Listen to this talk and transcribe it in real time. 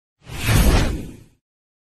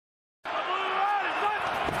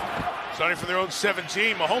Starting from their own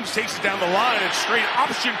 17, Mahomes takes it down the line and straight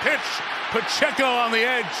option pitch. Pacheco on the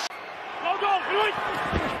edge.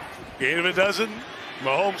 Gain of a dozen.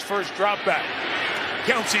 Mahomes' first drop back.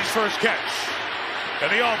 Kelsey's first catch.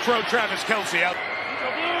 And the all-pro Travis Kelce out.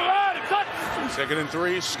 2nd and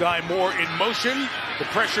 3. Sky Moore in motion. The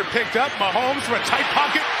pressure picked up. Mahomes from a tight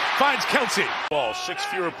pocket finds Kelce. Ball 6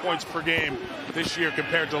 fewer points per game this year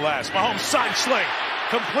compared to last. Mahomes side sling.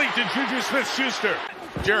 Complete to Juju Smith-Schuster.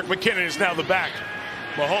 Jerick McKinnon is now the back.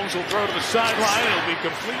 Mahomes will throw to the sideline. It'll be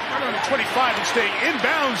complete right on the 25 and staying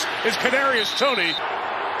inbounds is Kadarius Toney.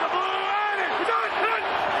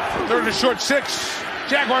 3rd and short 6.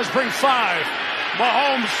 Jaguars bring 5.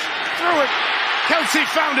 Mahomes threw it. Kelce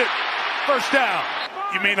found it. First down.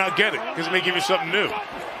 You may not get it because it may give you something new.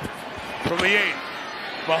 From the 8.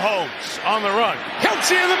 Mahomes on the run.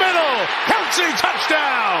 Kelce in the middle. Kelce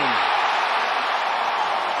touchdown.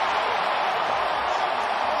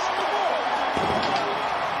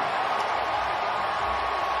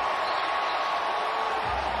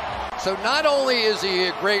 So not only is he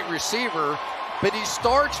a great receiver, but he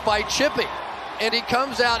starts by chipping. And he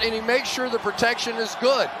comes out and he makes sure the protection is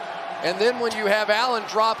good. And then when you have Allen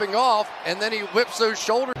dropping off, and then he whips those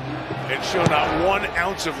shoulders. And show not 1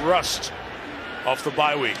 ounce of rust off the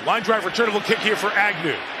bye week. Line drive returnable kick here for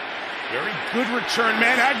Agnew. Very good return,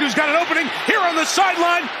 man. Agnew's got an opening here on the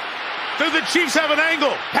sideline. Do the Chiefs have an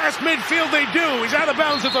angle? Past midfield they do. He's out of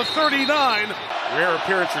bounds at the 39. Rare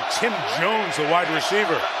appearance for Tim Jones, the wide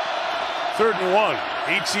receiver. 3rd and 1.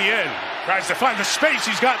 Etienne tries to find the space.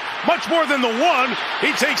 He's got much more than the 1.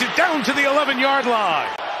 He takes it down to the 11-yard line.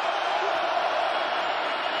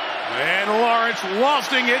 And Lawrence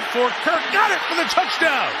lofting it for Kirk. Got it for the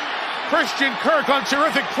touchdown. Christian Kirk on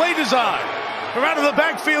terrific play design. From out of the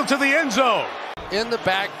backfield to the end zone. In the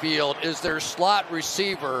backfield is their slot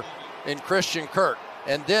receiver in Christian Kirk.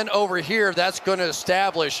 And then over here, that's going to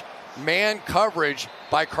establish man coverage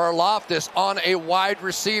by Karlaftis on a wide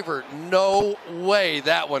receiver. No way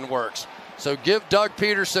that one works. So give Doug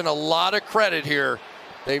Peterson a lot of credit here.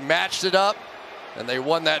 They matched it up, and they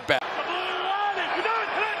won that battle.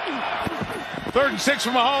 3rd and 6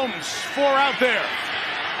 for Mahomes. 4 out there.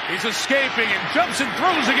 He's escaping and jumps and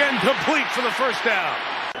throws again, complete for the first down.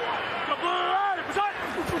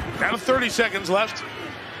 Down to 30 seconds left.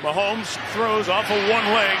 Mahomes throws off of one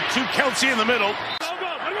leg to Kelce in the middle.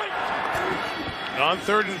 On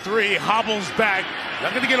 3rd and 3, hobbles back.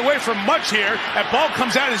 Not going to get away from much here. That ball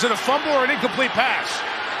comes out. Is it a fumble or an incomplete pass?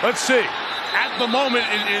 Let's see. At the moment,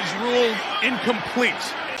 it is ruled incomplete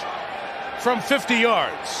from 50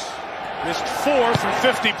 yards. Missed 4 from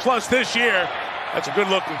 50 plus this year. That's a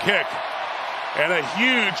good-looking kick. And a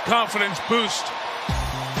huge confidence boost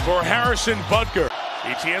for Harrison Butker.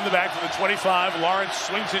 Etienne the back for the 25. Lawrence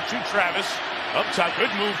swings it to Travis. Up top,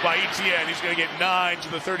 good move by Etienne. He's going to get 9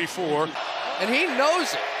 to the 34. And he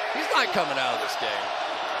knows it. He's not coming out of this game.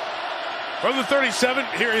 From the 37,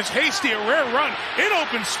 here is Hasty, a rare run in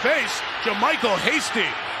open space. JaMychal Hasty.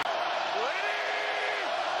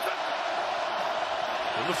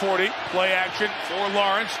 From the 40, play action for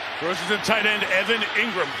Lawrence. Throws it to tight end Evan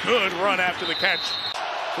Ingram. Good run after the catch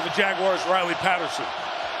for the Jaguars, Riley Patterson.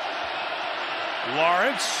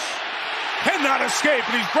 Lawrence cannot escape,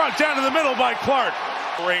 and he's brought down in the middle by Clark.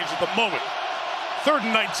 Range at the moment. 3rd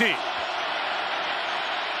and 19.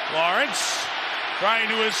 Lawrence trying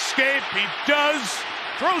to escape. He does.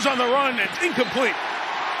 Throws on the run. It's incomplete.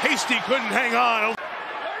 Hasty couldn't hang on.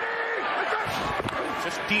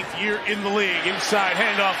 15th year in the league. Inside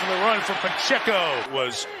handoff on the run for Pacheco.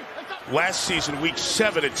 Was last season, week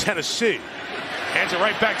 7 at Tennessee. Hands it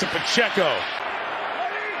right back to Pacheco.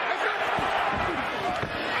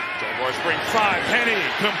 Jaguars bring 5. Henne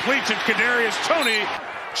completes it. Kadarius Toney.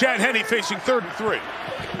 Chad Henne facing 3rd and 3.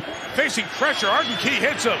 Facing pressure, Arden Key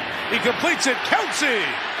hits him. He completes it. Kelce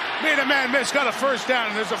made a man miss, got a first down,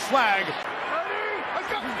 and there's a flag.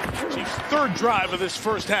 Chiefs' 3rd drive of this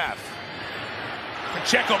first half.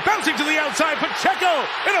 Pacheco bouncing to the outside. Pacheco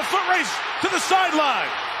in a foot race to the sideline.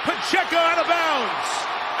 Pacheco out of bounds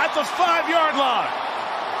at the 5-yard line.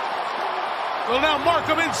 They'll now mark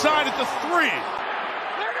him inside at the 3.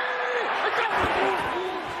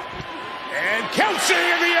 And Kelce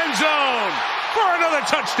in the end zone for another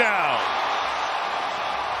touchdown.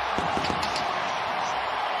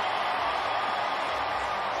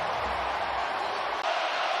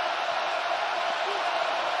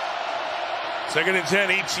 Second and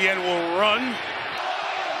 10, Etienne will run.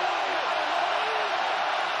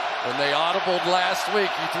 When they audibled last week,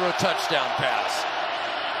 he threw a touchdown pass.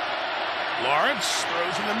 Lawrence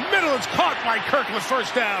throws in the middle. It's caught by Kirk with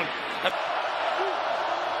first down.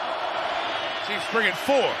 Chiefs bring it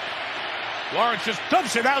 4. Lawrence just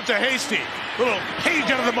dumps it out to Hasty. Little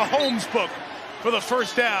page out of the Mahomes book for the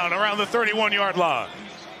first down around the 31-yard line.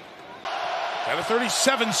 Down to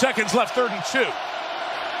 37 seconds left, 3rd and 2.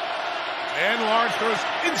 And Lawrence throws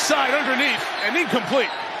inside underneath and incomplete.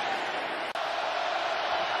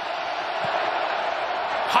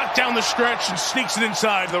 Hot down the stretch and sneaks it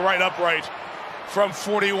inside the right upright from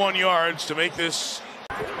 41 yards to make this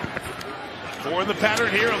 4 in the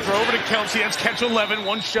pattern here. He'll throw over to Kelsey. That's catch 11,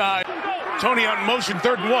 1 shy. Tony out in motion,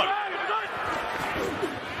 3rd and 1.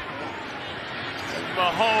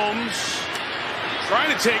 Mahomes trying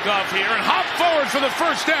to take off here and hop forward for the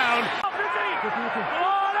first down.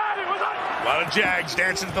 A lot of Jags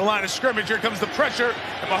dancing at the line of scrimmage. Here comes the pressure,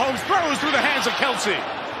 and Mahomes throws through the hands of Kelsey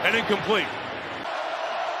and incomplete.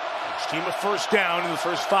 Each team a first down in the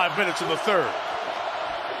first 5 minutes of the 3rd.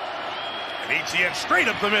 And Etienne straight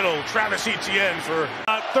up the middle. Travis Etienne for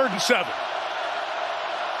 3rd and 7.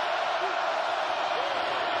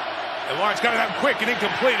 And Lawrence got it out quick and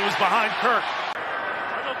incomplete. It was behind Kirk.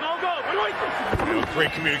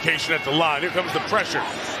 Great communication at the line. Here comes the pressure.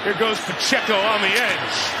 Here goes Pacheco on the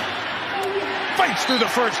edge. Fights through the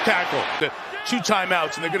first tackle. 2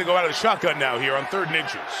 timeouts, and they're going to go out of the shotgun now here on 3rd and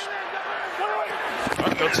inches.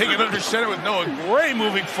 They'll take it under center with Noah Gray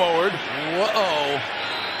moving forward. Whoa.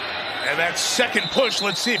 And that second push,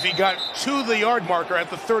 let's see if he got to the yard marker at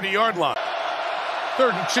the 30-yard line.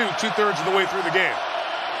 3rd and 2, 2/3 of the way through the game.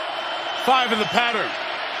 5 in the pattern.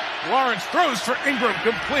 Lawrence throws for Ingram,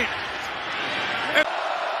 complete.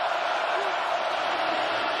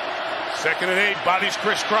 2nd and 8, bodies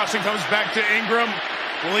crisscrossing, comes back to Ingram.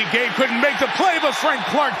 Willie Gay couldn't make the play, but Frank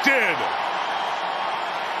Clark did.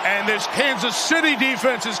 And this Kansas City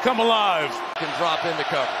defense has come alive. Can drop into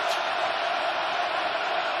coverage.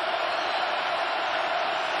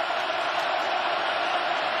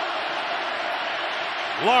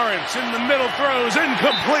 Lawrence in the middle, throws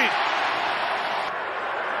incomplete.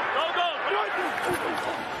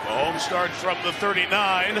 Mahomes starts from the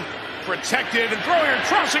 39, protected and throwing a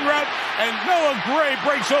crossing route, and Noah Gray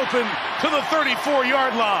breaks open to the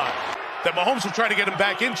 34-yard line. That Mahomes will try to get him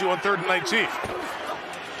back into on 3rd and 19.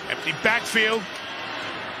 Empty backfield,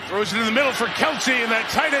 throws it in the middle for Kelsey, and that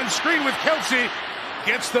tight end screen with Kelsey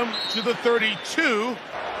gets them to the 32.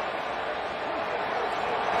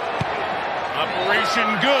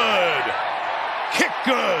 Operation good. Kick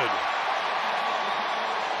good.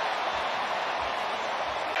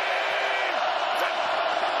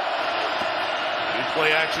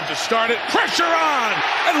 Play action to start it. Pressure on,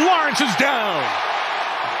 and Lawrence is down.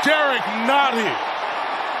 Derek Nottie.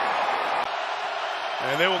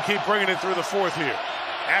 And they will keep bringing it through the 4th here.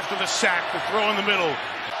 After the sack, the throw in the middle.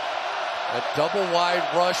 A double wide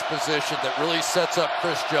rush position that really sets up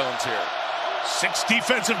Chris Jones here. 6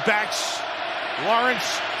 defensive backs.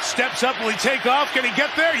 Lawrence steps up. Will he take off? Can he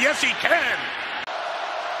get there? Yes, he can.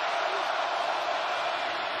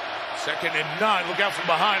 2nd and 9. Look out from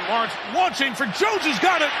behind. Lawrence launching for Jones, who's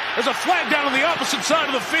got it. There's a flag down on the opposite side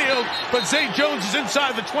of the field, but Zay Jones is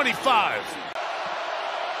inside the 25.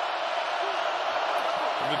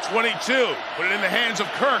 From the 22, put it in the hands of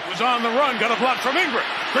Kirk, who's on the run. Got a block from Ingram.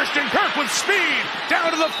 Christian Kirk with speed down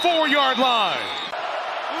to the 4-yard line.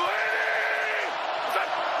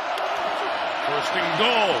 1st and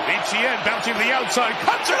goal. Etienne bouncing to the outside,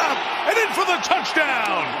 cuts it up, and in for the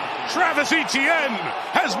touchdown. Travis Etienne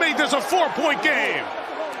has made this a 4-point game.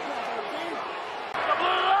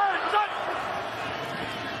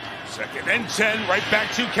 2nd and 10, right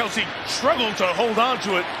back to Kelsey. Struggled to hold on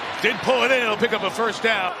to it. Did pull it in. He'll pick up a first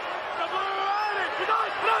down.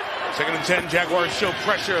 2nd and 10, Jaguars show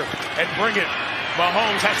pressure and bring it.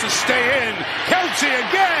 Mahomes has to stay in. Kelsey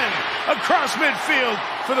again across midfield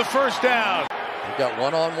for the first down. He's got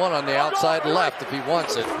one-on-one on the outside left if he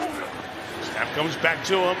wants it. Snap comes back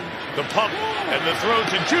to him. The pump and the throw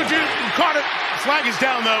to Juju, who caught it. Flag is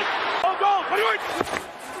down, though.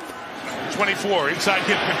 24, inside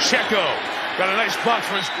kid Pacheco. Got a nice block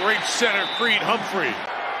for his great center, Creed Humphrey.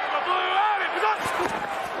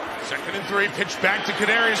 2nd and 3, pitch back to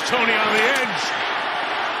Kadarius Toney on the edge.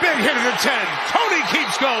 Big hit at the 10. Toney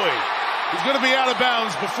keeps going. He's going to be out of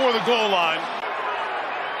bounds before the goal line.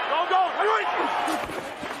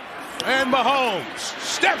 And Mahomes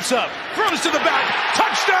steps up, throws to the back,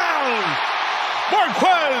 touchdown!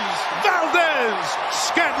 Marquez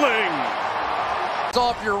Valdez-Scantling. It's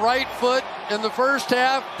off your right foot in the first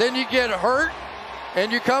half, then you get hurt,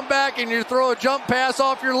 and you come back and you throw a jump pass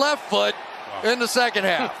off your left foot in the second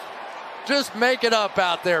half. Just make it up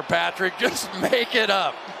out there, Patrick. Just make it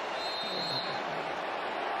up.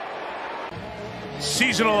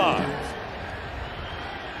 Season alive.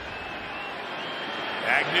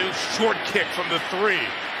 Agnew, short kick from the 3.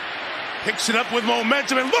 Picks it up with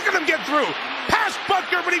momentum, and look at him get through. Past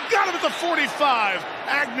Butker, but he got him at the 45.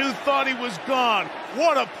 Agnew thought he was gone.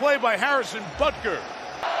 What a play by Harrison Butker.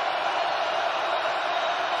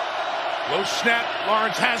 Low snap,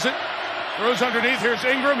 Lawrence has it. Throws underneath, here's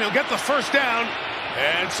Ingram. He'll get the first down.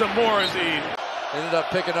 And some more as he ended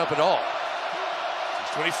up picking up it all.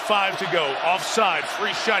 25 to go. Offside.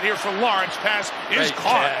 Free shot here for Lawrence. Pass is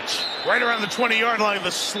caught. Catch. Right around the 20-yard line.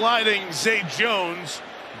 The sliding Zay Jones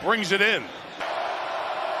brings it in.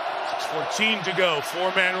 6:14 to go.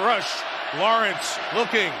 4-man rush. Lawrence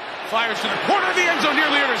looking. Fires to the corner of the end zone.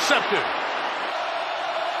 Nearly intercepted.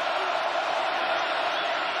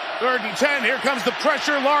 3rd and 10. Here comes the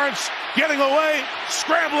pressure. Lawrence getting away.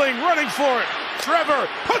 Scrambling. Running for it. Trevor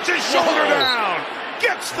puts his shoulder down.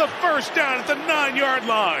 Gets the first down at the 9-yard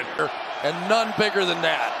line. And none bigger than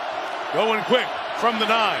that. Going quick from the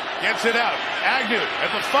 9. Gets it out. Agnew at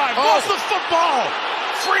the 5. Lost the football.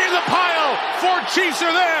 Free in the pile. 4 Chiefs are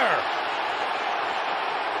there.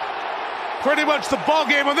 Pretty much the ball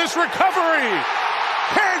game on this recovery.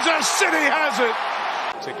 Kansas City has it.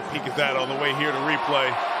 Take a peek at that on the way here to replay.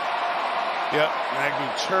 Yep, Agnew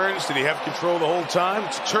turns. Did he have control the whole time?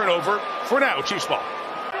 It's a turnover for now. Chiefs ball.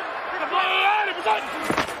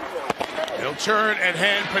 He'll turn and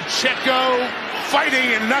hand Pacheco fighting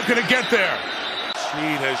and not going to get there.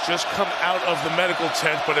 Snead has just come out of the medical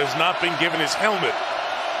tent but has not been given his helmet.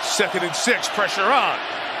 2nd and 6, pressure on.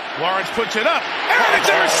 Lawrence puts it up and it's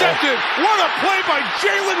intercepted. What a play by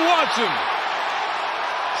Jalen Watson.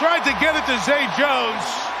 Tried to get it to Zay Jones.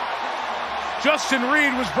 Justin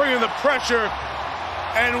Reed was bringing the pressure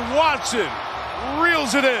and Watson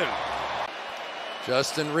reels it in.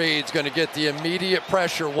 Justin Reed's going to get the immediate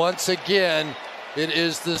pressure once again. It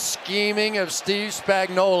is the scheming of Steve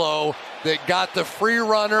Spagnuolo that got the free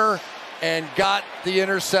runner and got the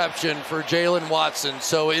interception for Jalen Watson.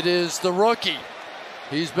 So it is the rookie.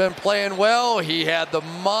 He's been playing well. He had the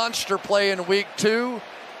monster play in week 2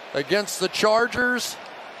 against the Chargers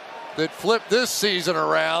that flipped this season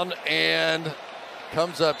around and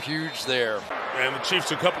comes up huge there. And the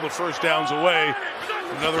Chiefs a couple of first downs away.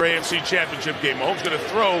 Another AFC Championship game. Mahomes going to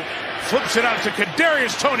throw. Flips it out to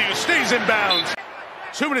Kadarius Toney, who stays in bounds.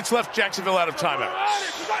 2 minutes left. Jacksonville out of timeouts.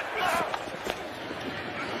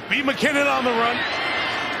 B. McKinnon on the run.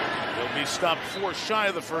 He'll be stopped 4 shy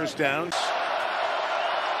of the first downs.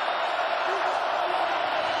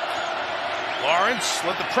 Lawrence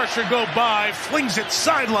let the pressure go by. Flings it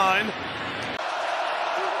sideline.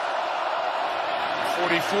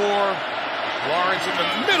 44. Lawrence in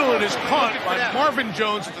the middle and is caught by Marvin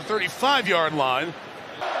Jones at the 35-yard line.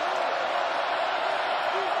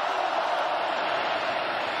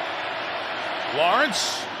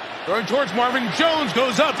 Lawrence throwing towards Marvin Jones,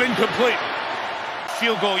 goes up, incomplete.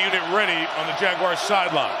 Field goal unit ready on the Jaguars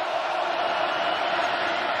sideline.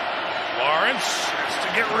 Lawrence has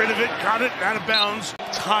to get rid of it, got it out of bounds.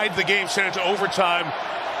 Tied the game, sent it to overtime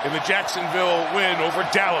in the Jacksonville win over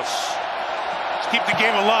Dallas. Keep the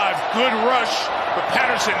game alive. Good rush, but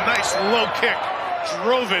Patterson, nice low kick,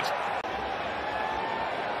 drove it.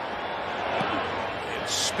 It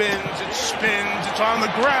spins, it's on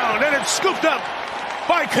the ground, and it's scooped up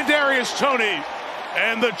by Kadarius Toney.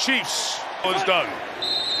 And the Chiefs is done.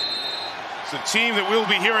 It's a team that we'll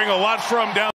be hearing a lot from down